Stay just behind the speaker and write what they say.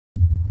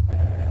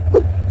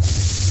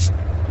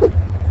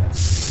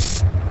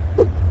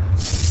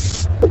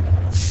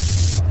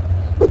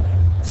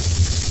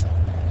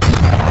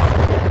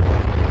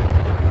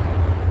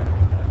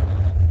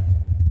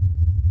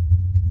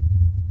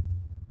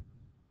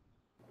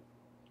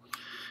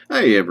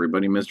Hey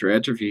everybody, Mr.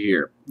 Atrophy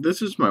here.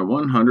 This is my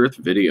 100th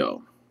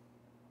video,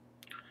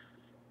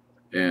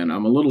 and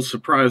I'm a little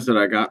surprised that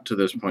I got to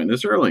this point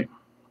this early,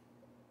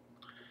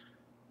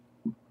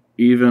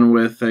 even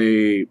with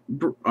a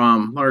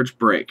large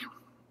break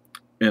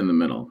in the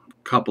middle.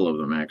 A couple of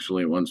them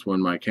actually, once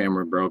when my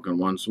camera broke and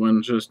once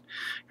when just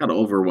got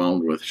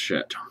overwhelmed with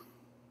shit.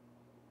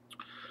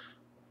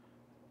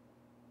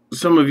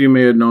 Some of you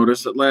may have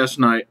noticed that last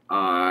night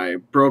I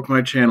broke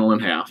my channel in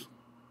half.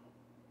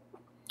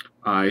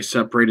 I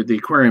separated the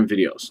aquarium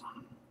videos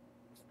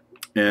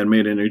and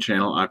made a new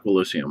channel,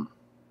 Aqualysium.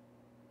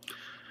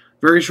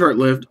 Very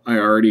short-lived, I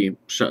already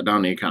shut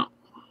down the account.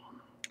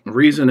 The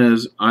reason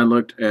is I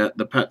looked at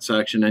the pet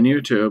section in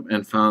YouTube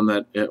and found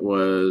that there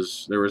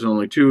was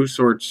only two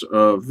sorts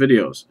of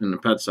videos in the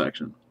pet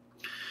section.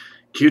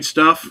 Cute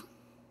stuff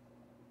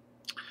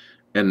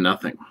and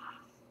nothing.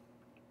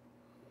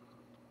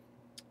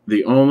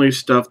 The only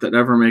stuff that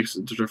ever makes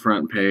it to the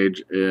front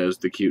page is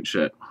the cute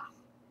shit.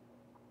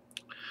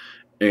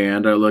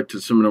 And I looked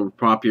at some of the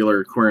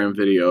popular aquarium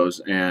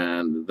videos,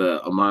 and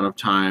the amount of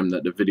time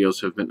that the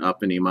videos have been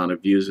up and the amount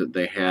of views that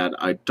they had,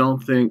 I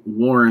don't think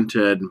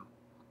warranted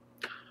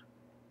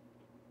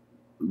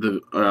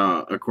the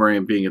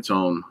aquarium being its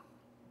own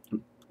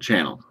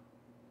channel.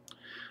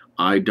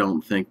 I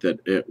don't think that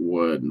it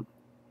would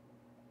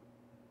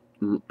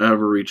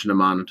ever reach a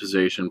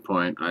monetization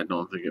point. I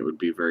don't think it would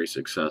be very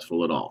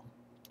successful at all.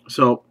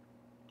 So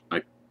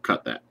I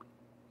cut that.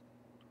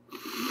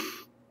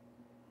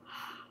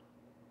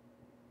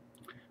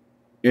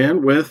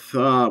 And with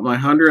my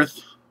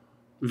 100th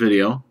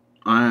video,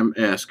 I'm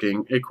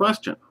asking a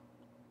question.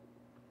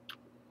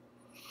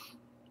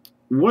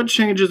 What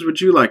changes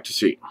would you like to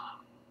see?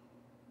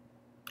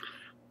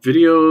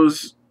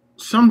 Videos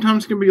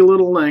sometimes can be a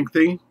little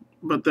lengthy,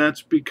 but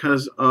that's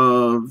because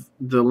of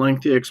the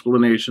lengthy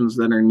explanations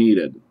that are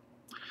needed,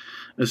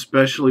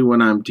 especially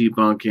when I'm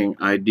debunking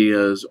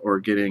ideas or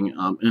getting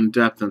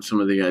in-depth in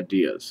some of the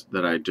ideas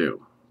that I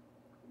do.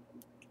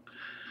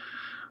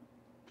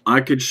 I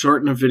could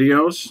shorten the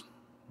videos.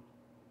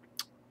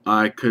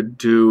 I could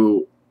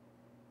do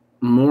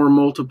more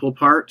multiple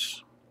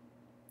parts,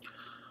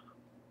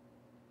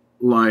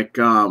 like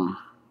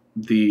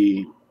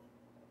the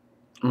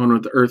one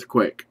with the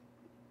earthquake.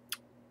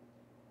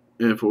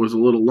 If it was a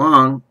little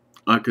long,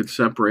 I could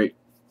separate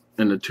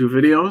into two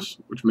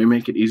videos, which may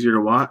make it easier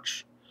to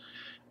watch.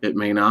 It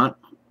may not.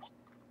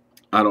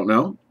 I don't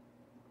know.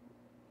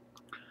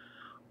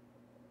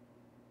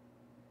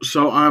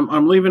 So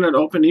I'm leaving it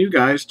open to you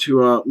guys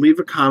to leave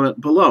a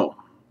comment below.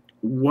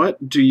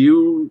 What do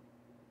you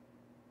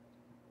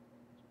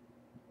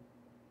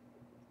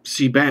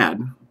see bad?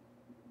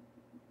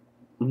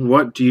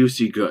 What do you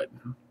see good?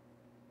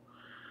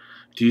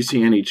 Do you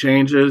see any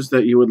changes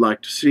that you would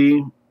like to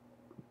see?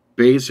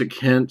 Basic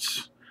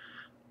hints.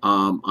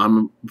 I'm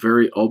a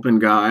very open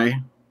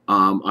guy.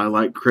 I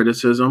like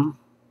criticism.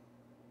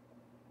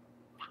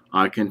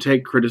 I can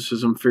take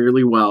criticism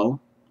fairly well.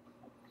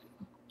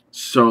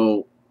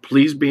 So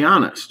please be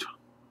honest.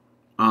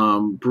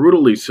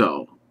 Brutally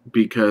so,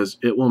 because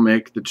it will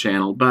make the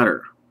channel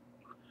better.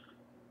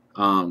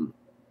 And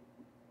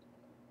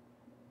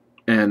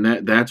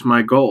that's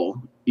my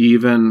goal,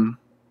 even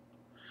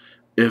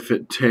if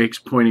it takes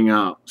pointing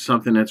out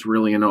something that's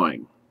really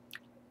annoying.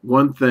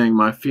 One thing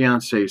my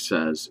fiance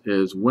says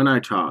is when I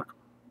talk,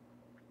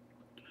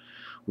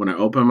 when I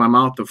open my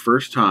mouth the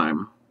first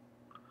time,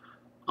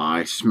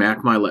 I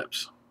smack my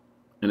lips.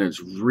 And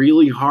it's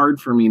really hard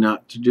for me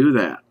not to do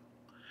that.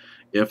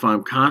 If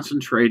I'm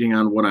concentrating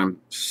on what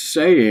I'm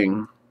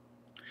saying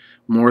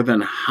more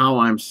than how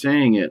I'm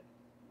saying it,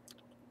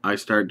 I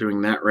start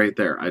doing that right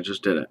there. I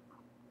just did it.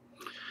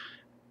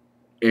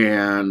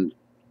 And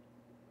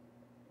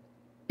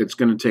it's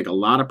going to take a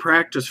lot of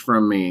practice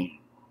from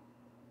me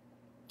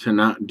to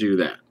not do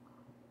that.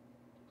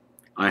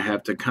 I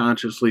have to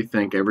consciously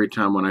think every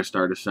time when I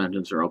start a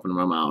sentence or open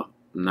my mouth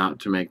not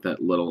to make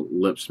that little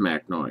lip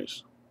smack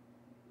noise.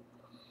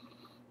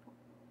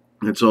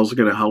 It's also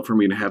going to help for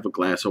me to have a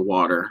glass of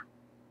water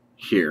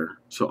here,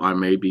 so I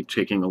may be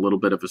taking a little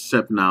bit of a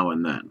sip now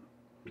and then.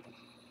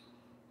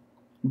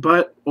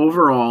 But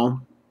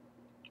overall,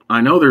 I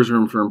know there's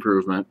room for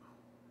improvement.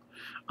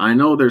 I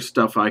know there's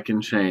stuff I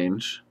can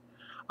change.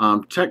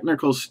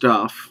 Technical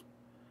stuff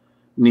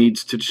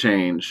needs to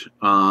change.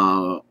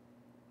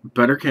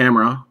 Better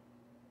camera,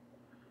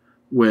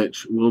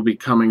 which will be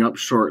coming up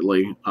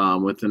shortly.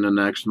 Within the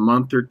next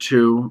month or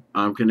two,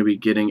 I'm going to be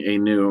getting a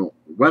new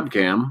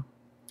webcam.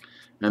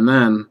 And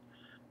then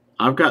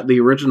I've got the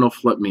original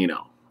Flip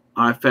Mino.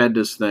 I've had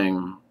this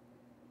thing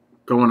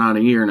going on a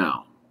year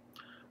now.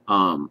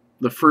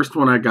 The first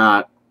one I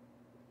got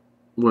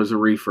was a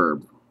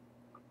refurb,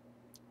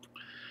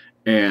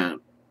 and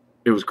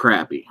it was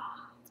crappy.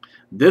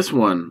 This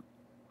one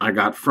I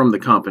got from the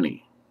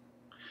company,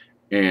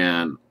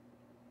 and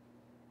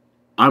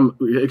I'm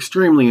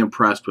extremely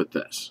impressed with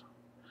this.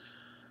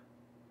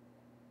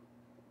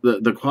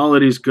 The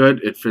quality's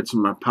good. It fits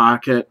in my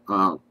pocket.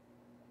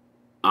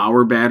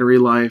 Our battery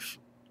life,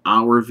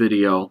 our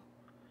video.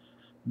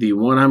 The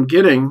one I'm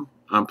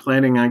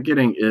planning on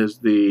getting is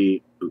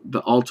the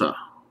Ultra.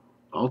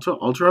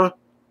 Ultra?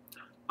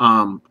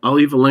 I'll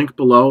leave a link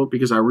below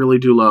because I really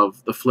do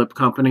love the Flip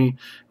company.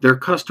 Their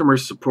customer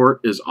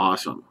support is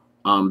awesome.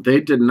 They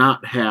did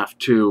not have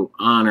to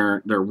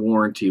honor their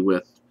warranty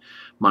with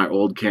my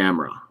old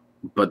camera,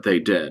 but they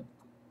did.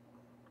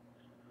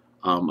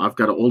 I've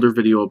got an older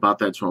video about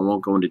that, so I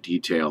won't go into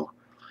detail.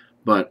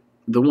 But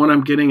the one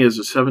I'm getting is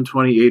a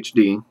 720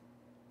 HD,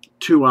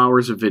 2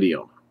 hours of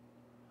video.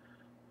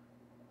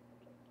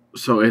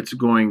 So it's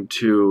going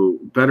to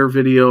better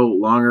video,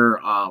 longer.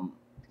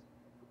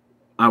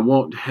 I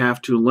won't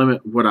have to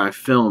limit what I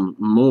film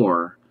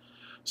more,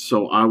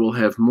 so I will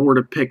have more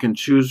to pick and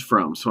choose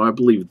from. So I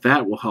believe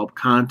that will help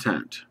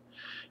content,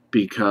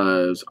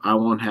 because I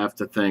won't have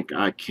to think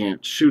I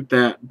can't shoot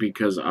that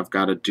because I've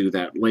got to do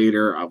that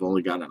later. I've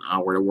only got an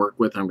hour to work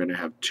with. I'm going to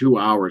have 2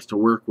 hours to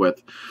work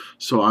with,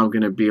 so I'm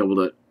going to be able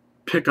to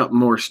pick up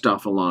more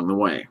stuff along the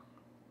way.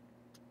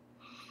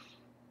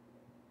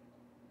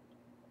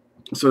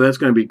 So that's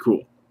going to be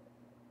cool.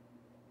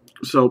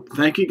 So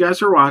thank you guys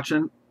for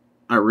watching.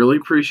 I really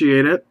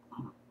appreciate it.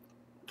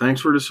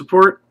 Thanks for the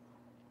support.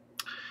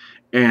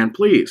 And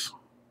please,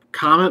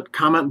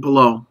 comment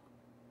below.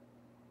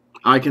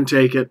 I can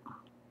take it.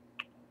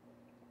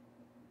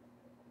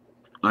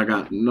 I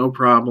got no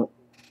problem.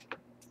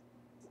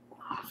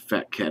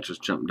 Fat cat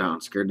just jumped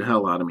down, scared the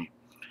hell out of me.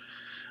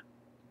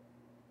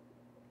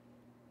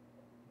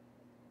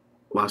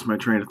 Lost my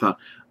train of thought.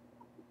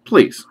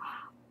 Please,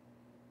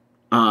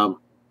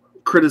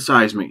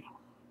 criticize me.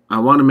 I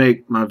want to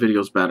make my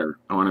videos better.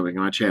 I want to make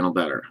my channel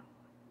better.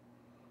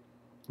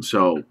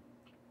 So,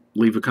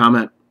 leave a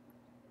comment.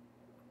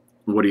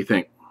 What do you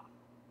think?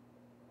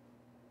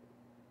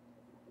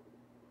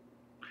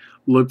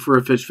 Look for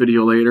a fish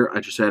video later. I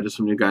just added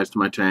some new guys to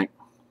my tank.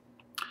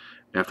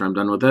 After I'm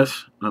done with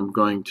this, I'm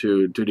going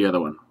to do the other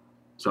one.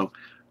 So,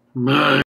 bye.